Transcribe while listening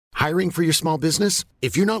Hiring for your small business?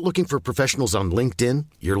 If you're not looking for professionals on LinkedIn,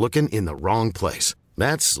 you're looking in the wrong place.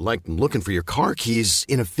 That's like looking for your car keys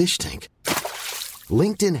in a fish tank.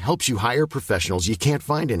 LinkedIn helps you hire professionals you can't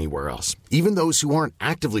find anywhere else, even those who aren't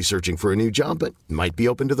actively searching for a new job but might be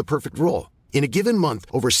open to the perfect role. In a given month,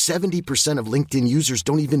 over 70% of LinkedIn users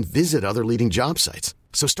don't even visit other leading job sites.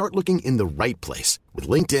 So start looking in the right place. With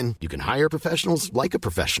LinkedIn, you can hire professionals like a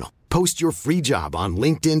professional. Post your free job on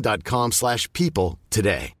linkedin.com/people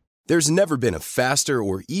today. There's never been a faster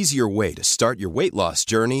or easier way to start your weight loss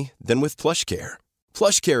journey than with PlushCare.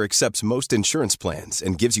 PlushCare accepts most insurance plans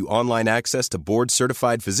and gives you online access to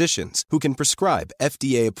board-certified physicians who can prescribe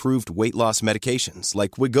FDA-approved weight loss medications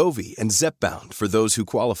like Wegovy and Zepbound for those who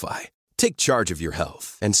qualify. Take charge of your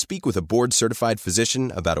health and speak with a board-certified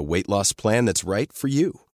physician about a weight loss plan that's right for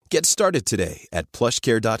you. Get started today at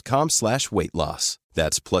plushcare.com/weight loss.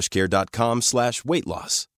 That's plushcare.com/weight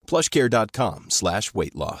loss.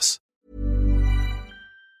 plushcare.com/weight loss.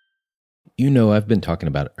 You know, I've been talking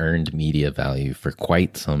about earned media value for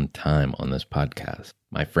quite some time on this podcast.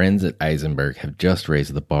 My friends at Eisenberg have just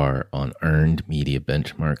raised the bar on earned media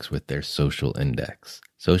benchmarks with their social index.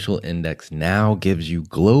 Social Index now gives you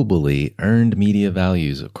globally earned media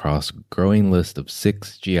values across a growing list of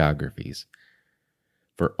 6 geographies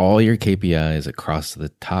for all your KPIs across the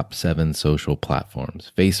top 7 social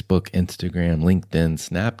platforms: Facebook, Instagram, LinkedIn,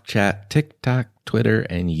 Snapchat, TikTok, Twitter,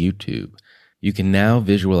 and YouTube. You can now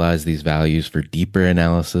visualize these values for deeper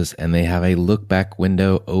analysis, and they have a look-back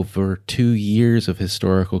window over 2 years of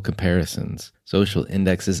historical comparisons. Social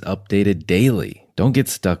Index is updated daily. Don't get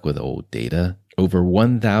stuck with old data. Over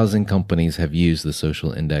 1,000 companies have used the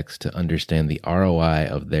Social Index to understand the ROI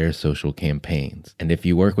of their social campaigns. And if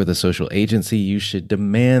you work with a social agency, you should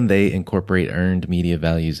demand they incorporate earned media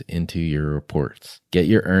values into your reports. Get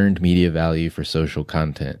your earned media value for social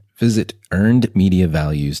content. Visit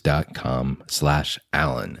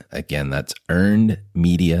earnedmediavalues.com/Alan. Again, that's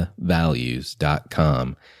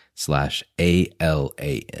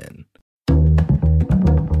earnedmediavalues.com/ALAN.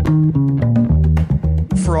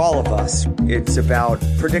 For all of us, it's about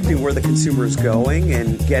predicting where the consumer is going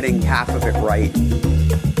and getting half of it right.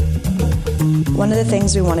 One of the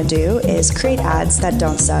things we want to do is create ads that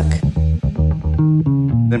don't suck.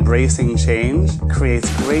 Embracing change creates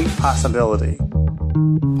great possibility.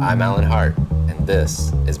 I'm Alan Hart, and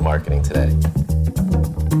this is Marketing Today.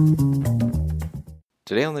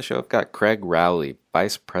 Today on the show, I've got Craig Rowley,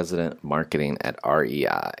 Vice President Marketing at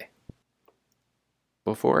REI.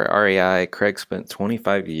 Before REI, Craig spent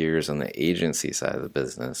 25 years on the agency side of the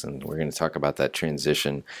business, and we're going to talk about that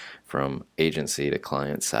transition from agency to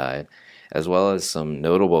client side, as well as some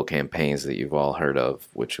notable campaigns that you've all heard of,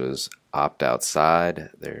 which was Opt Outside,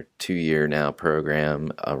 their 2-year now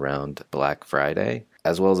program around Black Friday,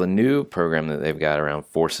 as well as a new program that they've got around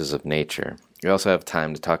Forces of Nature. We also have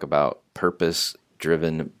time to talk about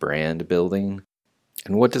purpose-driven brand building,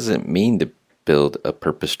 and what does it mean to build a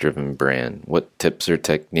purpose-driven brand? What tips or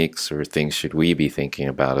techniques or things should we be thinking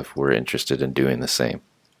about if we're interested in doing the same?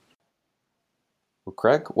 Well,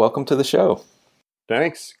 Craig, welcome to the show.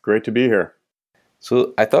 Thanks. Great to be here.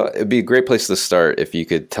 So I thought it'd be a great place to start if you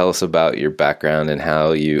could tell us about your background and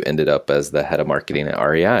how you ended up as the head of marketing at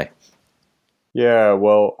REI. Yeah,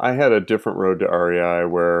 well, I had a different road to REI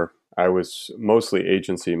where I was mostly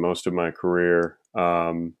agency most of my career.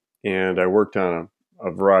 And I worked on a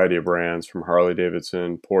variety of brands from Harley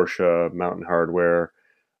Davidson, Porsche, Mountain Hardwear.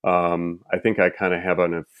 I think I kind of have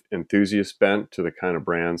an enthusiast bent to the kind of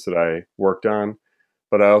brands that I worked on.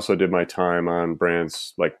 But I also did my time on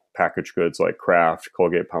brands like packaged goods like Kraft,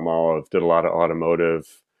 Colgate-Palmolive, did a lot of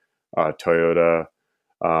automotive, Toyota,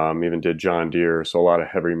 even did John Deere. So a lot of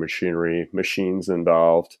heavy machinery, machines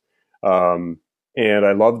involved. And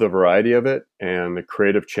I love the variety of it and the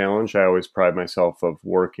creative challenge. I always pride myself of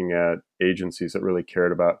working at agencies that really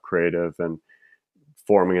cared about creative and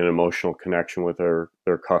forming an emotional connection with their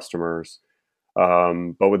customers.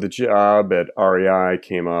 But with the job at REI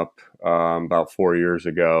came up about 4 years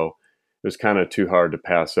ago, it was kind of too hard to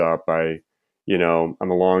pass up. I'm a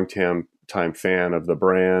long-time fan of the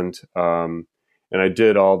brand. And I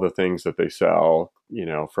did all the things that they sell,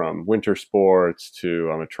 from winter sports to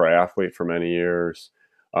I'm a triathlete for many years.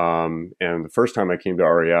 And the first time I came to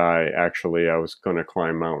REI, actually, I was going to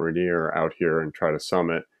climb Mount Rainier out here and try to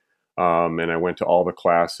summit. And I went to all the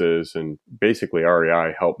classes, and basically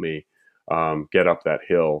REI helped me get up that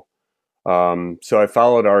hill. So I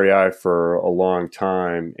followed REI for a long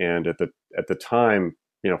time. And at the time,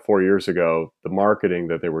 4 years ago, the marketing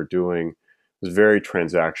that they were doing was very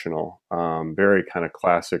transactional, very kind of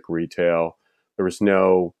classic retail. There was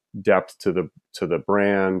no depth to the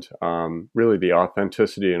brand, really the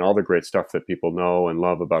authenticity and all the great stuff that people know and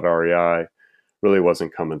love about REI really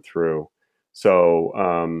wasn't coming through. So,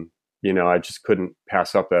 I just couldn't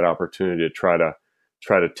pass up that opportunity to try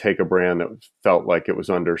to take a brand that felt like it was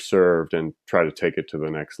underserved and try to take it to the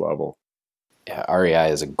next level. Yeah,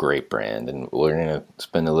 REI is a great brand, and we're going to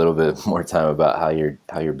spend a little bit more time about how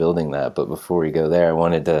you're building that. But before we go there, I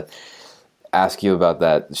wanted to ask you about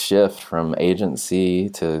that shift from agency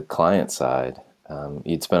to client side.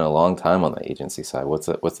 You'd spent a long time on the agency side. What's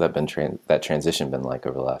that been that transition been like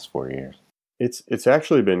over the last 4 years? It's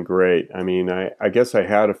actually been great. I mean, I guess I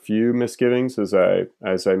had a few misgivings as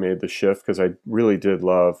I made the shift, because I really did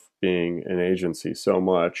love being an agency so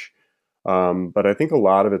much. But I think a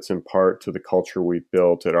lot of it's in part to the culture we've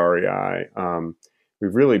built at REI.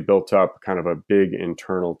 We've really built up kind of a big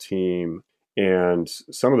internal team, and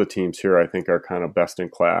some of the teams here I think are kind of best in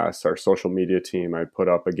class. Our social media team I put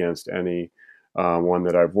up against any one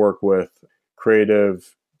that I've worked with.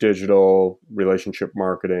 Creative, digital, relationship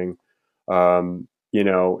marketing.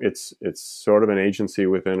 It's sort of an agency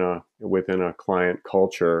within a client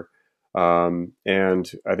culture.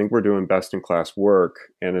 And I think we're doing best in class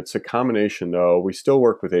work, and it's a combination though. We still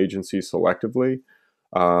work with agencies selectively.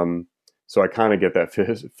 So I kind of get that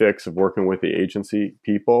fix of working with the agency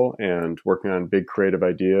people and working on big creative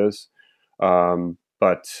ideas.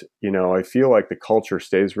 But I feel like the culture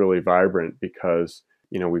stays really vibrant because,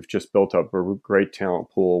 we've just built up a great talent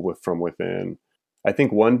pool from within. I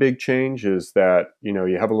think one big change is that,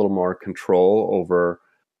 you have a little more control over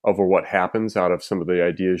what happens out of some of the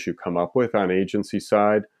ideas you come up with on agency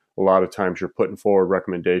side. A lot of times you're putting forward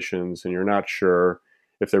recommendations and you're not sure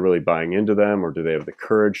if they're really buying into them, or do they have the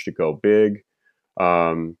courage to go big.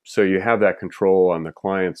 So you have that control on the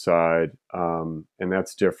client side, and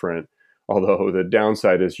that's different. Although the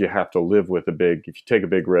downside is you have to live with if you take a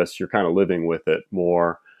big risk, you're kind of living with it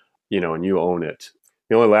more, and you own it.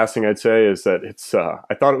 The only last thing I'd say is that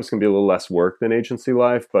I thought it was going to be a little less work than agency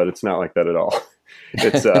life, but it's not like that at all.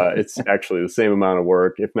 It's actually the same amount of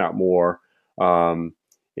work, if not more. And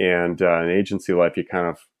in agency life, you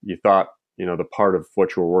thought, the part of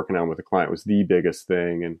what you were working on with the client was the biggest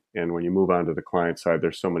thing. And when you move on to the client side,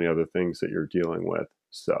 there's so many other things that you're dealing with.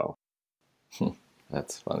 So.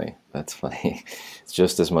 That's funny. It's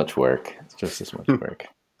just as much work.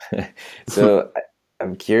 So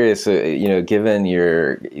I'm curious, given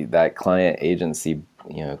that client agency,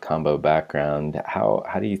 combo background,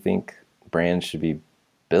 how do you think brands should be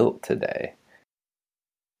built today?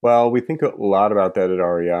 Well, we think a lot about that at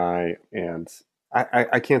REI, and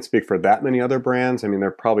I can't speak for that many other brands. I mean,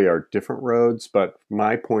 there probably are different roads, but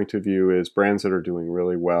my point of view is brands that are doing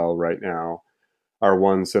really well right now are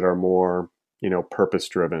ones that are more, purpose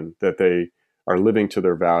driven, that they are living to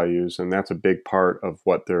their values. And that's a big part of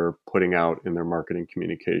what they're putting out in their marketing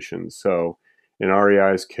communications. So in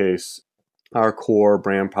REI's case, our core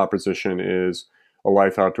brand proposition is a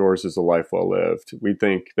life outdoors is a life well lived. We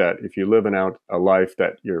think that if you live a life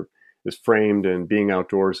that is framed in being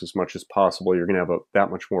outdoors as much as possible, you're going to have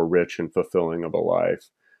that much more rich and fulfilling of a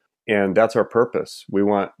life. And that's our purpose. We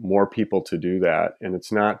want more people to do that. And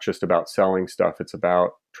it's not just about selling stuff. It's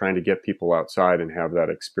about trying to get people outside and have that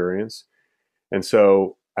experience. And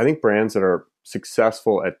so I think brands that are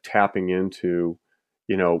successful at tapping into,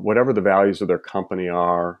 whatever the values of their company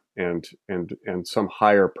are and some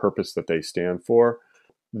higher purpose that they stand for,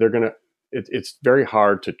 it's very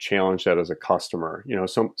hard to challenge that as a customer.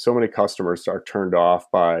 So many customers are turned off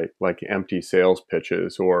by like empty sales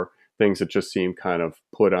pitches or things that just seem kind of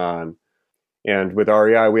put on. And with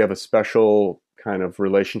REI, we have a special kind of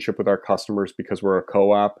relationship with our customers because we're a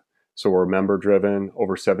co-op. So we're member driven.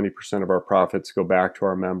 Over 70% of our profits go back to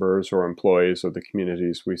our members or employees of the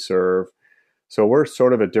communities we serve. So we're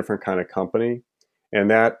sort of a different kind of company, and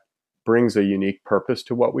that brings a unique purpose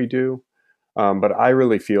to what we do. But I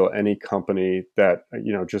really feel any company that,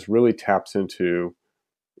 just really taps into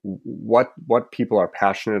what people are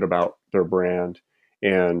passionate about their brand,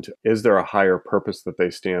 and is there a higher purpose that they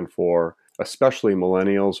stand for, especially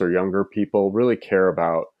millennials or younger people really care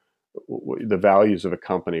about the values of a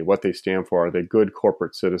company, what they stand for. Are they good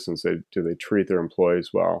corporate citizens? Do they treat their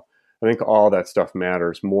employees well? I think all that stuff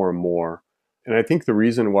matters more and more. And I think the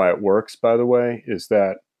reason why it works, by the way, is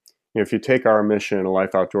that if you take our mission, a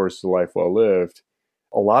life outdoors is a life well lived,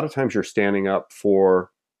 a lot of times you're standing up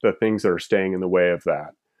for the things that are staying in the way of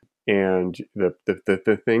that. And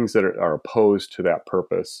the things that are opposed to that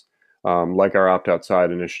purpose, like our Opt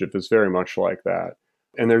Outside initiative, is very much like that.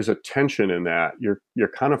 And there's a tension in that. You're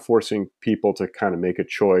kind of forcing people to kind of make a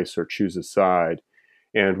choice or choose a side.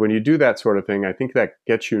 And when you do that sort of thing, I think that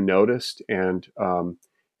gets you noticed, and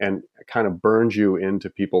and kind of burns you into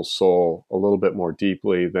people's soul a little bit more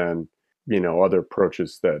deeply than, other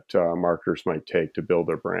approaches that marketers might take to build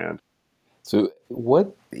their brand. So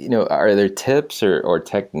what, are there tips or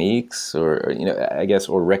techniques or, I guess,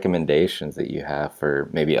 or recommendations that you have for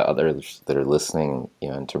maybe others that are listening,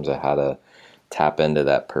 in terms of how to tap into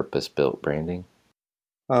that purpose-built branding?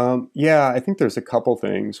 Yeah, I think there's a couple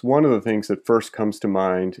things. One of the things that first comes to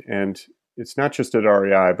mind, and it's not just at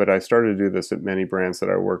REI, but I started to do this at many brands that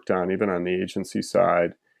I worked on, even on the agency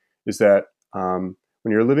side, is that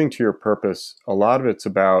when you're living to your purpose, a lot of it's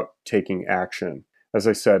about taking action. As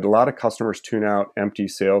I said, a lot of customers tune out empty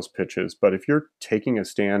sales pitches, but if you're taking a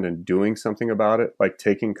stand and doing something about it, like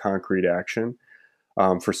taking concrete action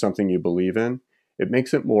for something you believe in, it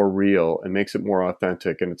makes it more real and makes it more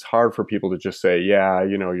authentic. And it's hard for people to just say, yeah,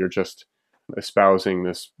 you're just espousing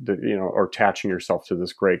this, or attaching yourself to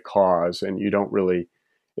this great cause. And you don't really,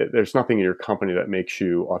 there's nothing in your company that makes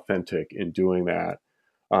you authentic in doing that.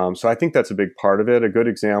 So I think that's a big part of it. A good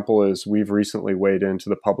example is we've recently weighed into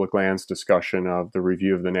the public lands discussion of the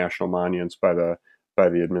review of the national monuments by the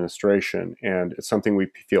administration. And it's something we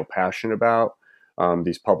feel passionate about.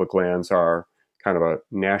 These public lands are kind of a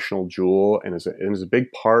national jewel and is a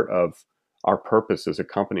big part of our purpose as a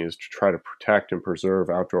company is to try to protect and preserve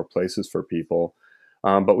outdoor places for people.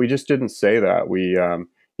 But we just didn't say that. We,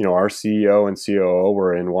 our CEO and COO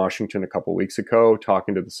were in Washington a couple weeks ago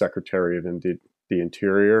talking to the Secretary of the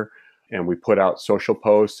Interior, and we put out social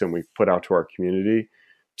posts and we put out to our community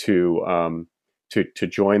to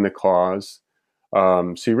join the cause.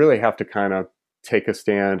 So you really have to kind of take a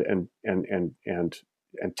stand and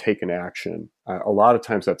take an action. A lot of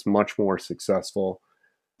times that's much more successful.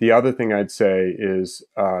 The other thing I'd say is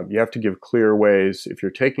you have to give clear ways, if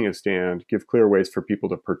you're taking a stand, give clear ways for people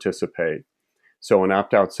to participate. So an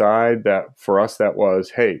opt outside, that for us, that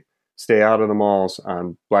was, hey, stay out of the malls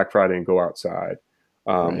on Black Friday and go outside.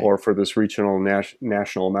 Right. Or for this regional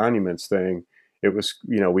national monuments thing, it was,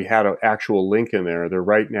 we had an actual link in there. They're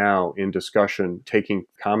right now in discussion, taking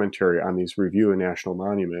commentary on these review of national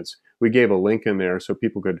monuments. We gave a link in there so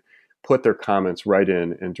people could put their comments right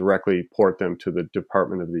in and directly port them to the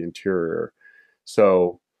Department of the Interior.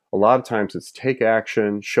 So a lot of times it's take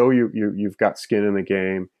action, show you've got skin in the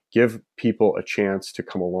game, give people a chance to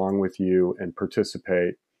come along with you and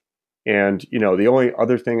participate. And, the only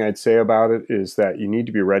other thing I'd say about it is that you need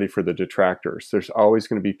to be ready for the detractors. There's always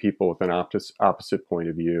going to be people with an opposite point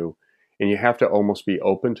of view. And you have to almost be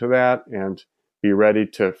open to that and be ready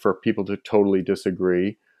for people to totally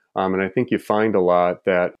disagree. And I think you find a lot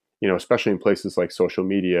that, especially in places like social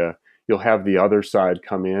media, you'll have the other side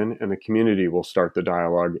come in and the community will start the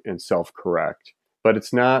dialogue and self-correct. But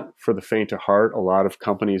it's not for the faint of heart. A lot of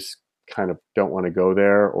companies kind of don't want to go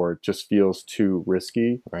there, or it just feels too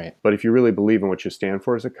risky. Right. But if you really believe in what you stand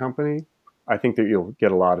for as a company, I think that you'll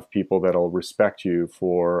get a lot of people that'll respect you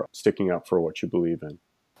for sticking up for what you believe in.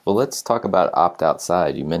 Well, let's talk about opt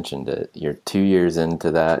outside. You mentioned it. You're 2 years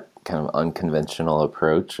into that kind of unconventional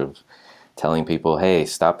approach of telling people, hey,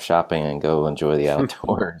 stop shopping and go enjoy the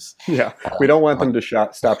outdoors. Yeah, we don't want them to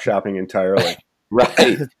stop shopping entirely.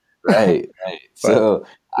 Right. So,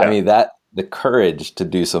 yeah. I mean, the courage to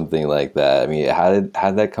do something like that. I mean, how did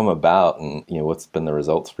that come about, and what's been the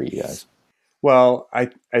results for you guys? Well, I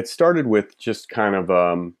started with just kind of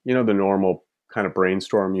the normal kind of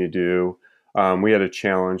brainstorm you do. We had a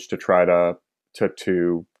challenge to try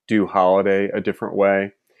to do holiday a different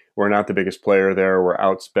way. We're not the biggest player there. We're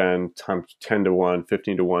outspent 10 to 1,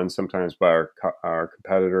 15 to 1 sometimes by our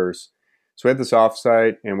competitors. So we had this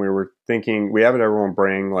offsite, and we were thinking, we have everyone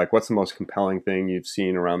bring, like, what's the most compelling thing you've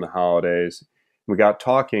seen around the holidays? We got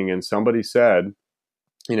talking, and somebody said,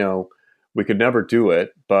 we could never do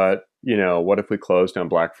it, but, what if we closed on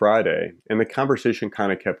Black Friday? And the conversation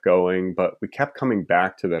kind of kept going, but we kept coming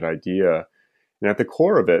back to that idea. And at the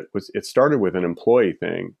core of it started with an employee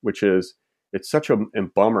thing, which is, it's such a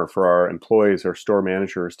bummer for our employees or store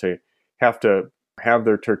managers to have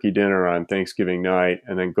their turkey dinner on Thanksgiving night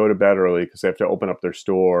and then go to bed early because they have to open up their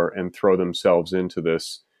store and throw themselves into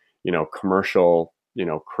this, commercial,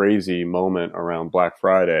 crazy moment around Black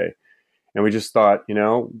Friday. And we just thought,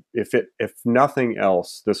 if nothing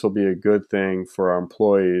else, this will be a good thing for our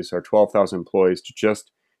employees, our 12,000 employees, to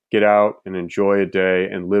just get out and enjoy a day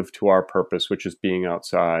and live to our purpose, which is being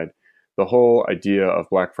outside. The whole idea of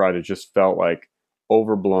Black Friday just felt like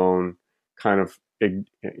overblown, kind of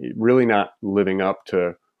really not living up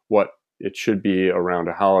to what it should be around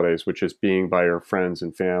the holidays, which is being by your friends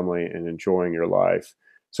and family and enjoying your life.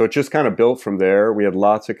 So it just kind of built from there. We had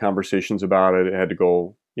lots of conversations about it. It had to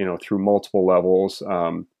go, through multiple levels.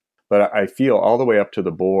 But I feel all the way up to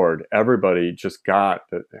the board, everybody just got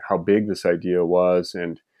how big this idea was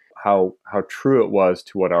and how true it was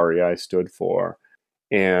to what REI stood for.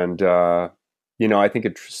 And, I think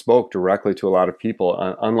it spoke directly to a lot of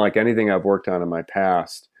people. Unlike anything I've worked on in my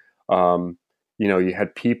past, you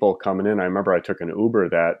had people coming in. I remember I took an Uber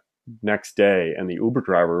that next day, and the Uber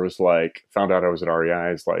driver was like, found out I was at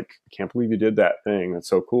REI. He's like, I can't believe you did that thing. That's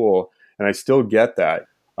so cool. And I still get that.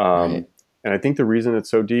 Right. And I think the reason it's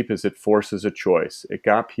so deep is it forces a choice. It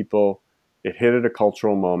got people, it hit at a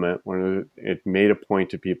cultural moment when it made a point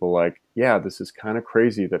to people like, yeah, this is kind of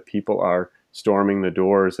crazy that people are storming the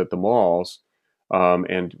doors at the malls.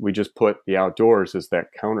 And we just put the outdoors as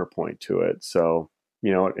that counterpoint to it. So,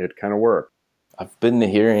 it kind of worked. I've been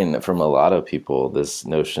hearing from a lot of people this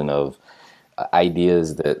notion of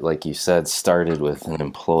ideas that, like you said, started with an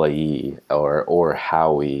employee or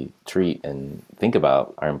how we treat and think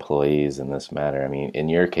about our employees in this matter. I mean, in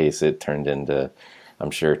your case, it turned into,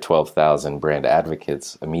 I'm sure, 12,000 brand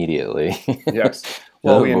advocates immediately. Yes.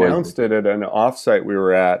 Well, we announced it at an offsite we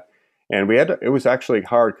were at, and it was actually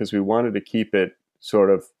hard because we wanted to keep it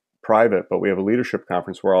sort of private, but we have a leadership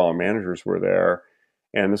conference where all our managers were there.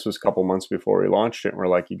 And this was a couple months before we launched it. And we're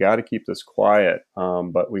like, you got to keep this quiet.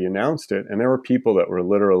 But we announced it, and there were people that were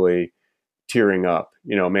literally tearing up,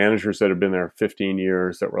 managers that had been there 15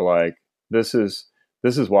 years that were like, this is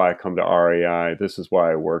why I come to REI. This is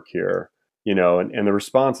why I work here, and the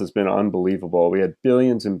response has been unbelievable. We had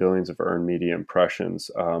billions and billions of earned media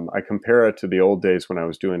impressions. I compare it to the old days when I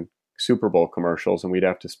was doing Super Bowl commercials, and we'd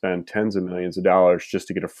have to spend tens of millions of dollars just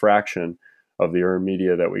to get a fraction of the earned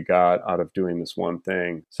media that we got out of doing this one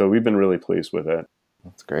thing. So we've been really pleased with it.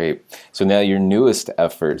 That's great. So now your newest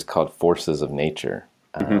effort is called Forces of Nature.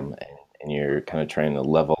 And you're kind of trying to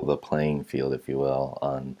level the playing field, if you will,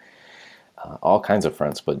 on all kinds of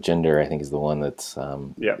fronts. But gender, I think, is the one that's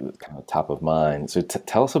kind of top of mind. So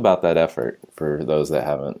tell us about that effort for those that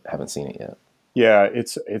haven't seen it yet. Yeah,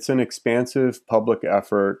 it's an expansive public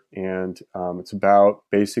effort, and it's about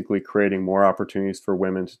basically creating more opportunities for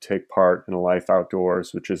women to take part in a life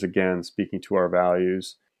outdoors, which is, again, speaking to our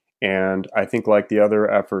values. And I think, like the other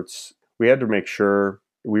efforts, we had to make sure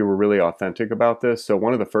we were really authentic about this. So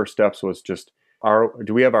one of the first steps was just,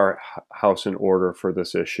 do we have our house in order for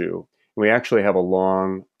this issue? We actually have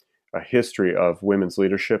a history of women's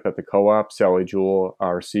leadership at the co-op. Sally Jewell,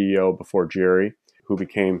 our CEO before Jerry, who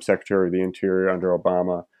became Secretary of the Interior under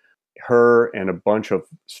Obama. Her and a bunch of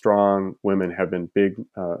strong women have been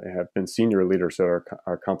senior leaders at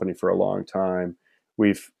our company for a long time.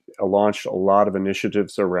 We've launched a lot of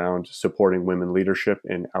initiatives around supporting women leadership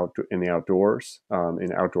in the outdoors,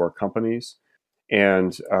 in outdoor companies.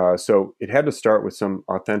 And so it had to start with some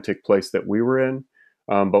authentic place that we were in.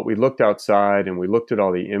 But we looked outside and we looked at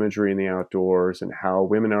all the imagery in the outdoors and how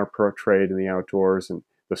women are portrayed in the outdoors and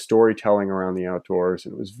the storytelling around the outdoors,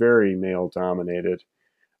 and it was very male dominated.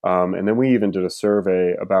 And then we even did a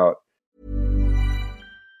survey about.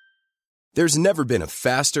 There's never been a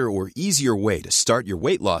faster or easier way to start your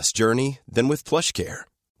weight loss journey than with PlushCare.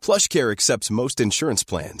 PlushCare accepts most insurance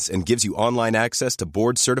plans and gives you online access to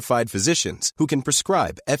board-certified physicians who can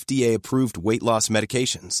prescribe FDA-approved weight loss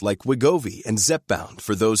medications like Wegovy and Zepbound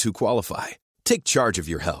for those who qualify. Take charge of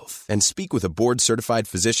your health and speak with a board-certified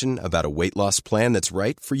physician about a weight loss plan that's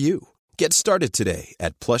right for you. Get started today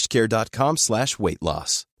at plushcare.com/weight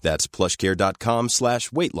loss. That's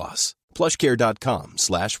plushcare.com/weight loss.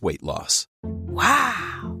 plushcare.com/weight loss.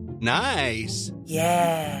 Wow. Nice.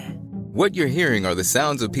 Yeah. What you're hearing are the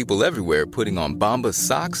sounds of people everywhere putting on Bombas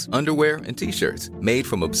socks, underwear, and T-shirts made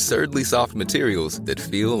from absurdly soft materials that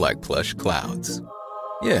feel like plush clouds.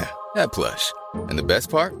 Yeah, that plush. And the best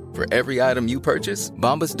part? For every item you purchase,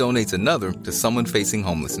 Bombas donates another to someone facing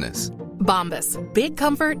homelessness. Bombas. Big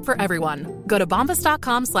comfort for everyone. Go to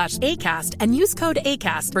bombas.com/ACAST and use code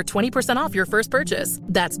ACAST for 20% off your first purchase.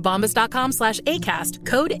 That's bombas.com/ACAST,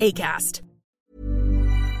 code ACAST.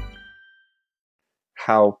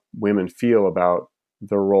 How women feel about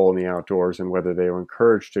their role in the outdoors and whether they were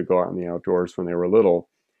encouraged to go out in the outdoors when they were little.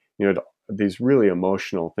 These really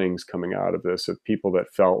emotional things coming out of this, of people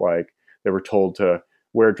that felt like they were told to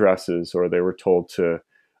wear dresses, or they were told to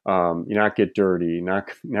not get dirty,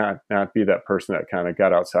 not be that person that kind of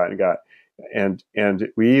got outside and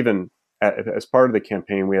we even, as part of the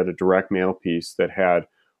campaign, we had a direct mail piece that had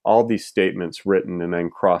all these statements written and then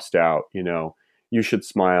crossed out, you should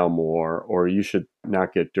smile more, or you should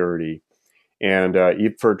not get dirty. And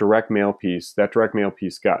for a direct mail piece, that direct mail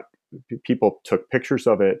piece people took pictures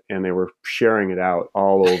of it and they were sharing it out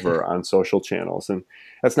all over on social channels. And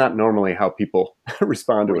that's not normally how people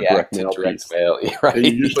respond to a direct mail piece. Right.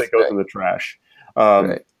 It usually goes in the trash.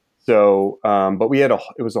 Right. So, but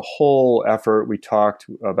it was a whole effort. We talked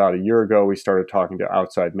about a year ago. We started talking to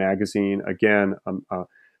Outside Magazine, again,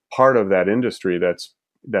 part of that industry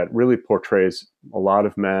that really portrays a lot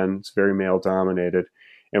of men. It's very male dominated.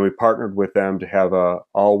 And we partnered with them to have a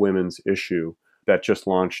all women's issue that just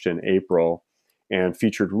launched in April and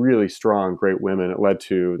featured really strong, great women. It led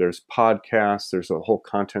to, there's podcasts, there's a whole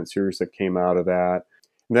content series that came out of that.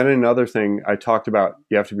 And then another thing I talked about,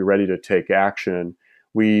 you have to be ready to take action.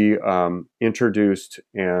 We introduced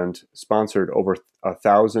and sponsored over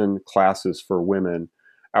 1,000 classes for women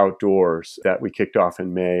outdoors that we kicked off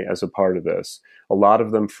in May as a part of this. A lot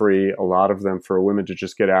of them free, a lot of them for women to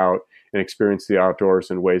just get out and experience the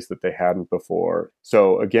outdoors in ways that they hadn't before.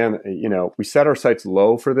 So again, we set our sights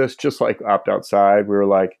low for this, just like Opt Outside. We were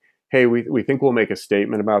like, hey, we think we'll make a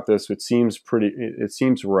statement about this. It seems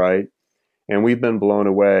right. And we've been blown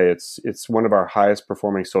away. It's one of our highest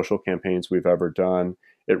performing social campaigns we've ever done.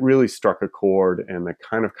 It really struck a chord, and the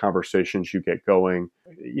kind of conversations you get going,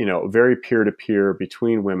 very peer-to-peer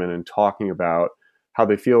between women and talking about how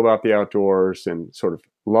they feel about the outdoors and sort of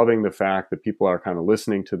loving the fact that people are kind of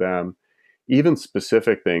listening to them. Even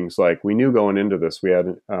specific things like we knew going into this, we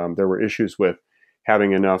had there were issues with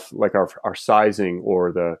having enough, like our sizing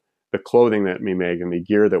or the clothing that we make and the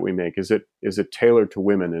gear that we make. Is it tailored to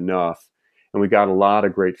women enough? And we got a lot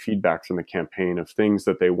of great feedback from the campaign of things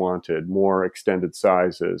that they wanted, more extended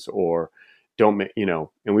sizes, or don't make,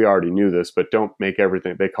 and we already knew this, but don't make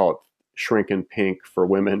everything, they call it shrink and pink for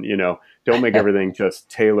women, don't make everything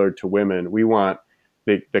just tailored to women. We want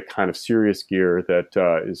the kind of serious gear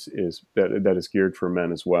that is geared for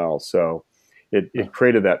men as well. So it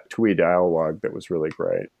created that two-way dialogue that was really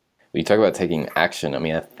great. You talk about taking action. I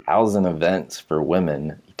mean, 1,000 events for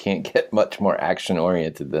women, you can't get much more action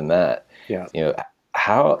oriented than that. Yeah.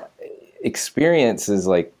 How experiences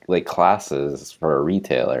like classes for a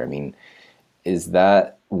retailer, I mean, is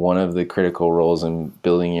that one of the critical roles in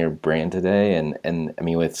building your brand today? And I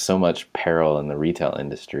mean, with so much peril in the retail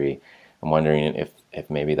industry, I'm wondering if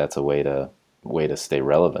maybe that's a way to stay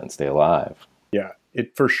relevant, stay alive. Yeah,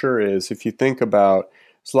 it for sure is. If you think about,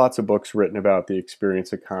 there's lots of books written about the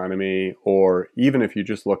experience economy, or even if you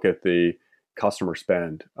just look at the customer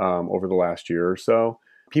spend over the last year or so,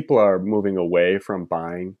 people are moving away from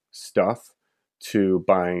buying stuff to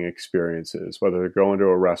buying experiences, whether they're going to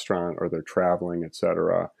a restaurant or they're traveling, et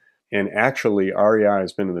cetera. And actually, REI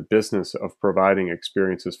has been in the business of providing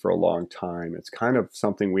experiences for a long time. It's kind of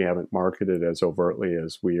something we haven't marketed as overtly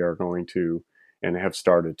as we are going to and have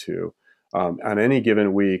started to. On any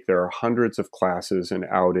given week, there are hundreds of classes and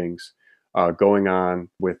outings going on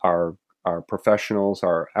with our professionals,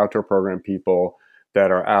 our outdoor program people that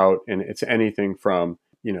are out. And it's anything from,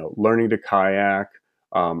 learning to kayak,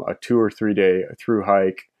 a 2 or 3 day through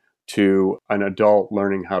hike, to an adult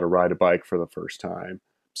learning how to ride a bike for the first time.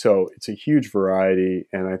 So it's a huge variety,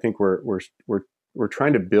 and I think we're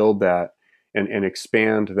trying to build that and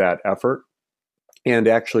expand that effort, and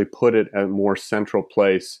actually put it at a more central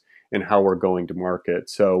place in how we're going to market.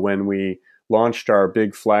 So when we launched our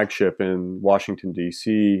big flagship in Washington,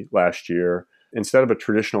 D.C. last year, instead of a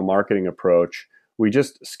traditional marketing approach, we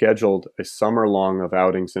just scheduled a summer long of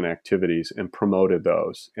outings and activities and promoted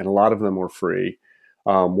those, and a lot of them were free.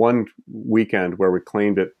 One weekend where we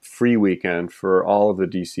claimed it free weekend for all of the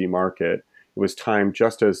DC market, it was timed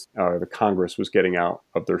just as the Congress was getting out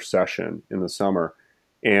of their session in the summer.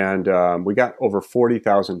 And we got over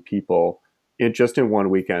 40,000 people just in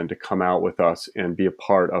one weekend to come out with us and be a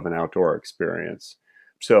part of an outdoor experience.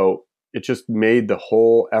 So it just made the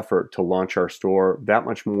whole effort to launch our store that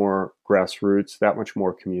much more grassroots, that much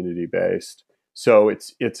more community-based. So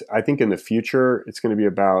it's I think in the future, it's going to be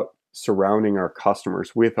about surrounding our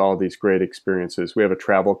customers with all these great experiences. We have a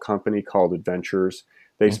travel company called Adventures.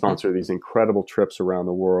 They sponsor these incredible trips around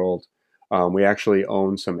the world. We actually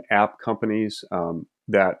own some app companies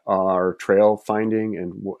that are trail finding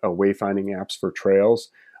and wayfinding apps for trails.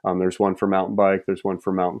 There's one for mountain bike. There's one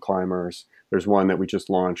for mountain climbers. There's one that we just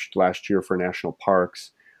launched last year for national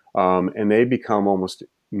parks. And they become almost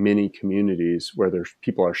mini communities where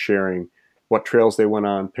people are sharing what trails they went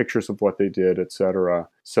on, pictures of what they did, et cetera.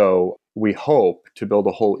 So we hope to build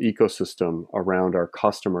a whole ecosystem around our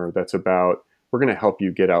customer that's about, we're going to help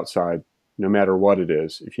you get outside no matter what it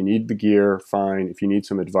is. If you need the gear, fine. If you need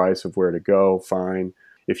some advice of where to go, fine.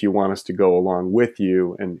 If you want us to go along with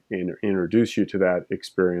you and introduce you to that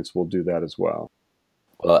experience, we'll do that as well.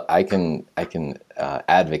 Well, I can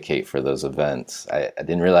advocate for those events. I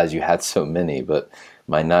didn't realize you had so many, but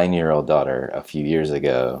my 9-year-old daughter a few years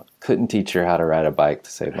ago couldn't teach her how to ride a bike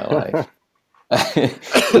to save my life.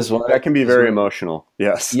 That can be very emotional.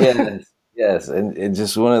 Yes. Yeah, Yes, and it's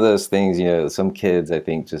just one of those things, some kids I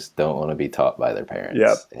think just don't want to be taught by their Yep.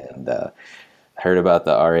 parents. And heard about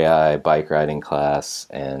the REI bike riding class,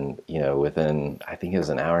 and within, I think it was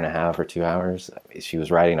an hour and a half or 2 hours, she was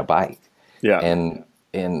riding a bike. Yeah.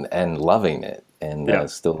 And loving it, and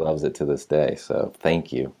still loves it to this day. So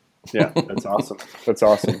thank you. Yeah, that's awesome. That's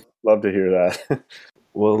awesome. Love to hear that.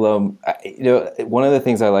 Well, one of the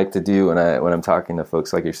things I like to do when I'm talking to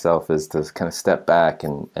folks like yourself is to kind of step back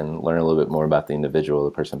and learn a little bit more about the individual,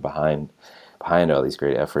 the person behind all these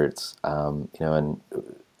great efforts. And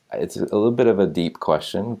it's a little bit of a deep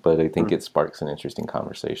question, but I think it sparks an interesting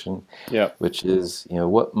conversation. Yeah. Which is,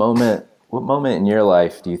 what moment in your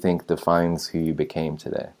life do you think defines who you became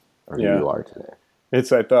today, or who you are today? I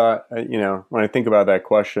thought, when I think about that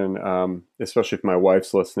question, especially if my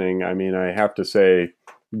wife's listening, I mean, I have to say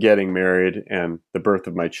getting married and the birth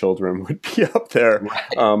of my children would be up there.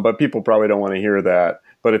 Right. But people probably don't want to hear that.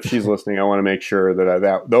 But if she's listening, I want to make sure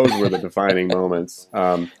that those were the defining moments.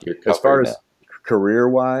 As far as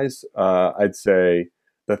career-wise, I'd say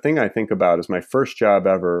the thing I think about is my first job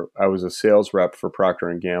ever. I was a sales rep for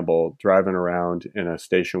Procter & Gamble, driving around in a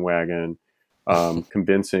station wagon,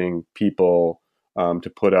 convincing people to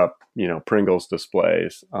put up, Pringles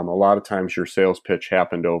displays. A lot of times your sales pitch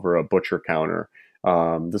happened over a butcher counter.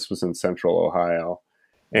 This was in Central Ohio.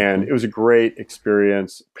 And it was a great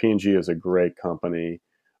experience. P&G is a great company.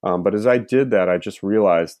 But as I did that, I just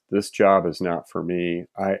realized this job is not for me.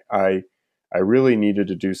 I really needed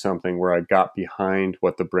to do something where I got behind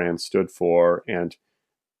what the brand stood for and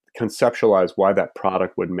conceptualize why that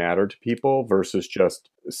product would matter to people versus just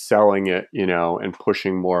selling it, and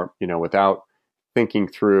pushing more, without thinking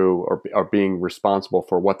through or being responsible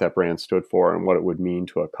for what that brand stood for and what it would mean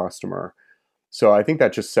to a customer. So I think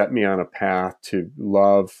that just set me on a path to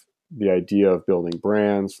love the idea of building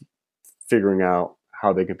brands, figuring out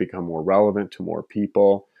how they could become more relevant to more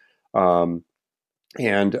people.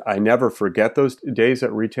 And I never forget those days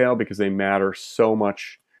at retail because they matter so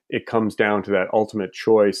much. It comes down to that ultimate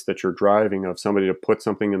choice that you're driving of somebody to put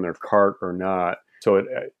something in their cart or not.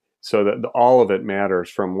 So that all of it matters,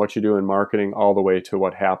 from what you do in marketing all the way to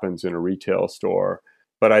what happens in a retail store.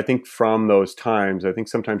 But I think from those times, I think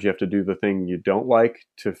sometimes you have to do the thing you don't like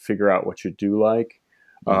to figure out what you do like.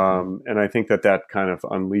 And I think that kind of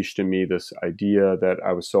unleashed in me this idea that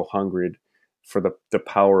I was so hungry for the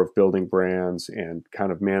power of building brands and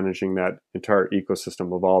kind of managing that entire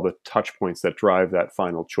ecosystem of all the touch points that drive that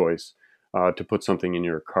final choice to put something in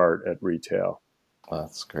your cart at retail. Well,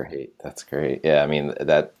 that's great. That's great. Yeah, I mean,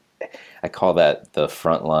 I call that the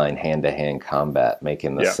frontline hand-to-hand combat,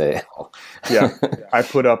 making the sale. Yeah, I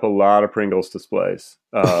put up a lot of Pringles displays,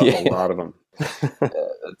 a lot of them.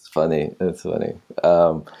 That's funny. That's funny.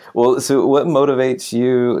 Well, so what motivates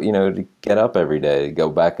you, to get up every day, to go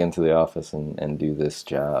back into the office and do this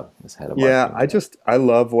job as head of marketing? I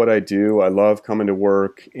love what I do. I love coming to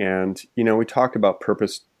work. And, we talked about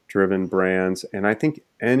purpose-driven brands, and I think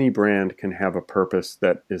any brand can have a purpose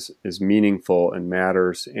that is meaningful and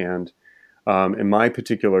matters. And in my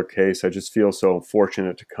particular case, I just feel so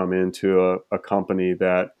fortunate to come into a company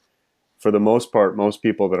that, for the most part, most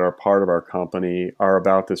people that are part of our company are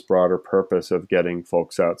about this broader purpose of getting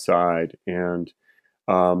folks outside. And,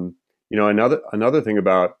 another thing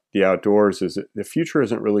about the outdoors is that the future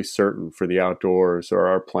isn't really certain for the outdoors or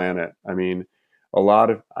our planet. I mean,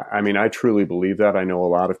 I truly believe that. I know a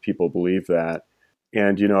lot of people believe that.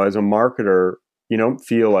 And, as a marketer, you don't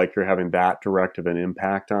feel like you're having that direct of an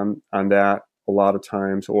impact on that a lot of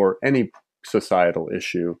times, or any societal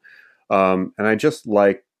issue. And I just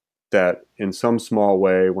like that in some small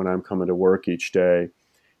way, when I'm coming to work each day,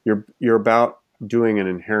 you're about doing an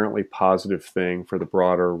inherently positive thing for the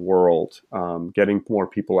broader world, getting more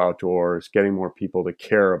people outdoors, getting more people to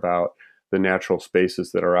care about the natural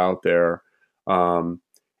spaces that are out there.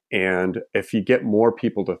 And if you get more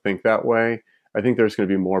people to think that way, I think there's going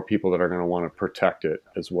to be more people that are going to want to protect it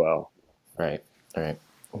as well. Right.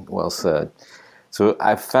 Well said. So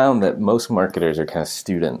I've found that most marketers are kind of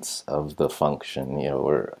students of the function.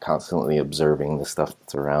 We're constantly observing the stuff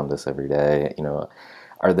that's around us every day.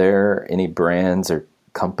 Are there any brands or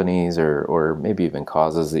companies or maybe even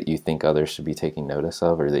causes that you think others should be taking notice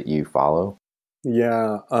of, or that you follow?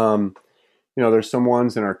 Yeah. There's some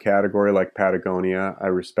ones in our category like Patagonia. I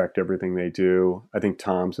respect everything they do. I think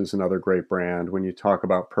Tom's is another great brand. When you talk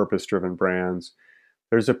about purpose-driven brands,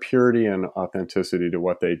 there's a purity and authenticity to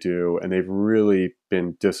what they do, and they've really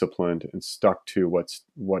been disciplined and stuck to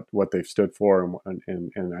what they've stood for,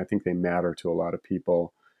 and I think they matter to a lot of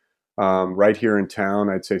people. Right here in town,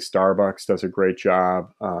 I'd say Starbucks does a great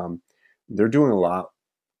job. They're doing a lot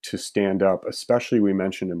to stand up, especially we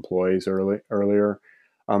mentioned employees earlier.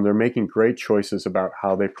 They're making great choices about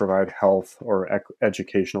how they provide health or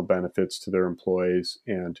educational benefits to their employees,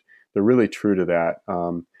 and they're really true to that,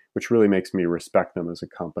 which really makes me respect them as a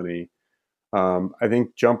company. I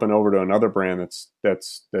think jumping over to another brand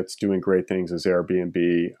that's doing great things is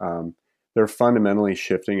Airbnb. They're fundamentally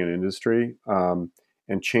shifting an industry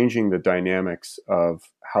and changing the dynamics of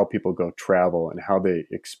how people go travel and how they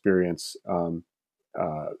experience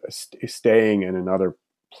staying in another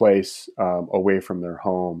place away from their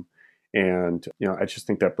home. And, I just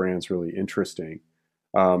think that brand's really interesting.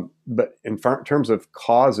 But in terms of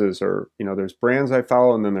causes, or, there's brands I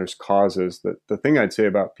follow and then there's causes. The thing I'd say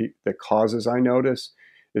about the causes I notice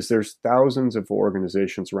is there's thousands of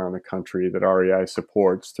organizations around the country that REI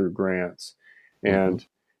supports through grants. And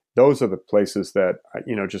those are the places that,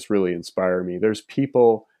 just really inspire me. There's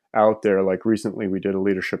people out there, like recently we did a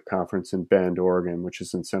leadership conference in Bend, Oregon, which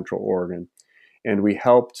is in Central Oregon. And we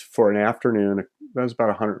helped for an afternoon, that was about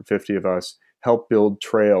 150 of us, help build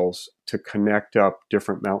trails to connect up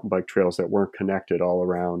different mountain bike trails that weren't connected all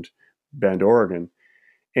around Bend, Oregon.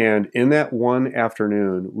 And in that one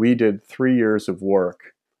afternoon, we did 3 years of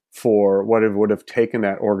work for what it would have taken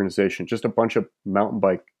that organization, just a bunch of mountain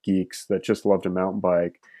bike geeks that just loved a mountain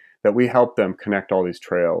bike, that we helped them connect all these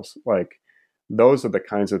trails. Like, those are the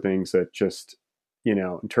kinds of things that just,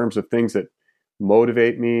 in terms of things that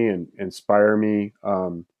motivate me and inspire me,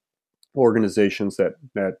 organizations that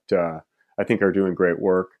I think are doing great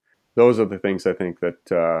work. Those are the things I think that,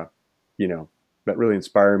 that really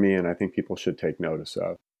inspire me, and I think people should take notice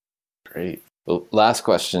of. Great. Well, last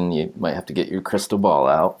question, you might have to get your crystal ball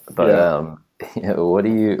out, but what do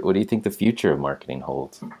you think the future of marketing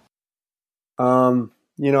holds? When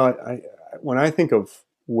I think of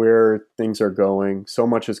where things are going, so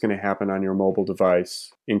much is going to happen on your mobile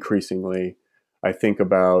device increasingly. I think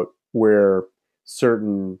about where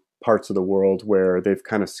certain parts of the world where they've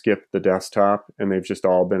kind of skipped the desktop and they've just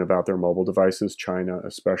all been about their mobile devices, China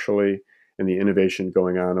especially, and the innovation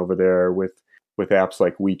going on over there with apps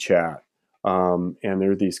like WeChat. And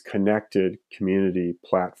there are these connected community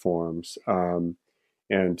platforms.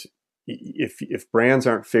 And if brands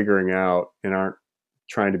aren't figuring out and aren't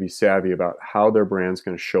trying to be savvy about how their brand's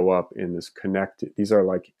going to show up in this connected, these are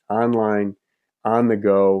like online, on the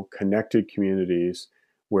go, connected communities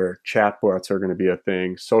where chatbots are going to be a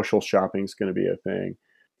thing, social shopping is going to be a thing.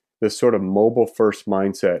 This sort of mobile first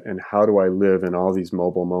mindset, and how do I live in all these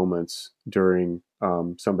mobile moments during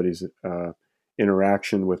somebody's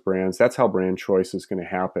interaction with brands. That's how brand choice is going to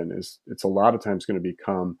happen. It's a lot of times going to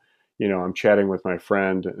become, I'm chatting with my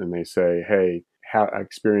friend and they say, hey, I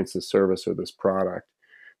experienced this service or this product.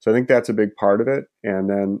 So I think that's a big part of it. And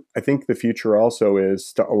then I think the future also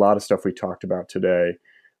is a lot of stuff we talked about today,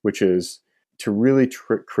 which is to really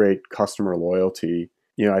create customer loyalty.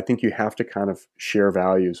 I think you have to kind of share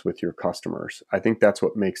values with your customers. I think that's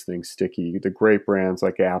what makes things sticky. The great brands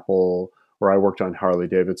like Apple, or I worked on Harley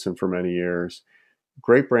Davidson for many years,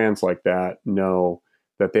 great brands like that know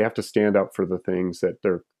that they have to stand up for the things that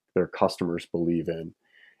their customers believe in.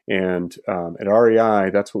 And at REI,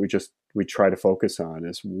 that's what we try to focus on,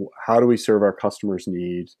 is how do we serve our customers'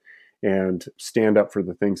 needs and stand up for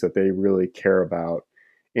the things that they really care about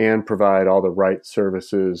and provide all the right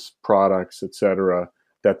services, products, et cetera,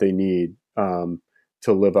 that they need to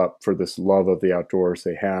live up for this love of the outdoors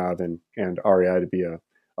they have, and REI to be a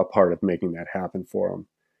part of making that happen for them.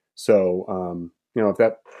 So, if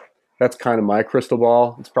that's kind of my crystal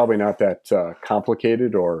ball. It's probably not that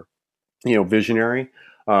complicated or, visionary.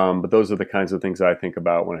 But those are the kinds of things I think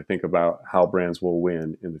about when I think about how brands will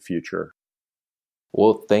win in the future.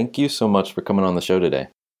 Well, thank you so much for coming on the show today.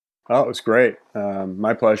 Oh, it was great.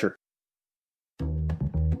 My pleasure.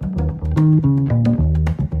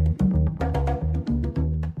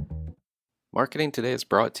 Marketing Today is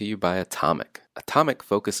brought to you by Atomic. Atomic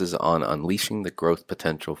focuses on unleashing the growth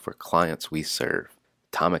potential for clients we serve.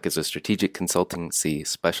 Atomic is a strategic consultancy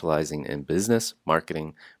specializing in business,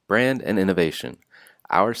 marketing, brand, and innovation.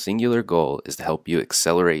 Our singular goal is to help you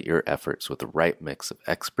accelerate your efforts with the right mix of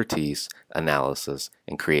expertise, analysis,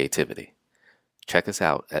 and creativity. Check us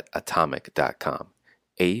out at atomic.com,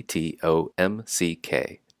 ATOMCK.com.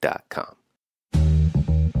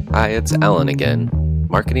 Hi, it's Alan again.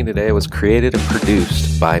 Marketing Today was created and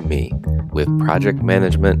produced by me, with project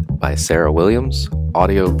management by Sarah Williams,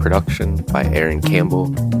 audio production by Aaron Campbell,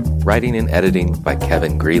 writing and editing by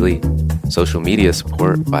Kevin Greeley, social media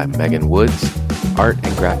support by Megan Woods, art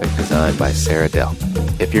and graphic design by Sarah Dell.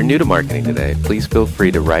 If you're new to Marketing Today, please feel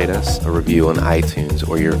free to write us a review on iTunes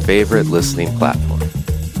or your favorite listening platform.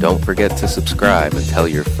 Don't forget to subscribe and tell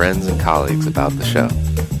your friends and colleagues about the show.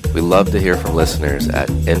 We love to hear from listeners at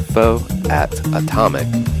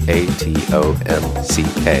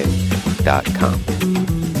info@atomic.com.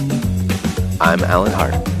 I'm Alan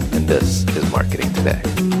Hart, and this is Marketing Today.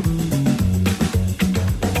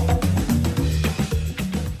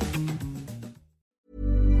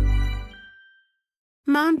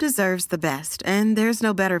 Mom deserves the best, and there's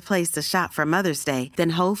no better place to shop for Mother's Day than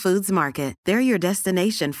Whole Foods Market. They're your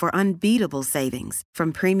destination for unbeatable savings,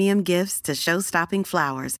 from premium gifts to show-stopping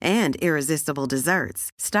flowers and irresistible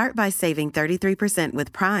desserts. Start by saving 33%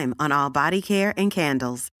 with Prime on all body care and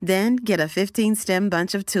candles. Then get a 15-stem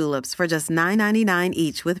bunch of tulips for just $9.99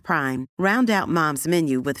 each with Prime. Round out Mom's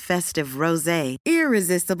menu with festive rosé,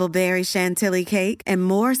 irresistible berry chantilly cake, and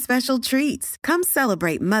more special treats. Come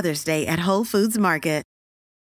celebrate Mother's Day at Whole Foods Market.